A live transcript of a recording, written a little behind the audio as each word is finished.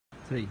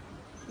three.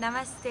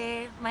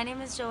 Namaste, my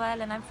name is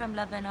Joelle and I'm from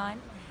Lebanon.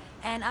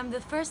 And I'm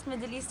the first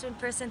Middle Eastern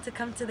person to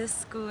come to this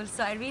school.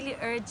 So I really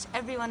urge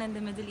everyone in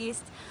the Middle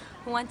East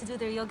who want to do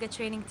their yoga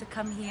training to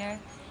come here.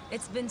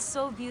 It's been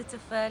so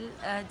beautiful.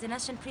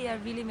 Dinesh and Priya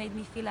really made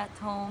me feel at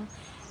home.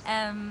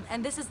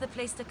 And this is the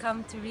place to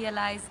come to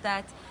realize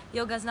that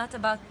yoga is not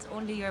about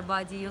only your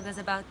body, yoga is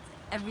about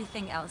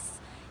everything else.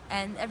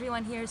 And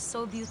everyone here is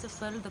so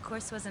beautiful. The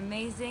course was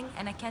amazing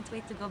and I can't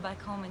wait to go back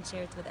home and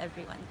share it with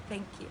everyone.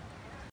 Thank you.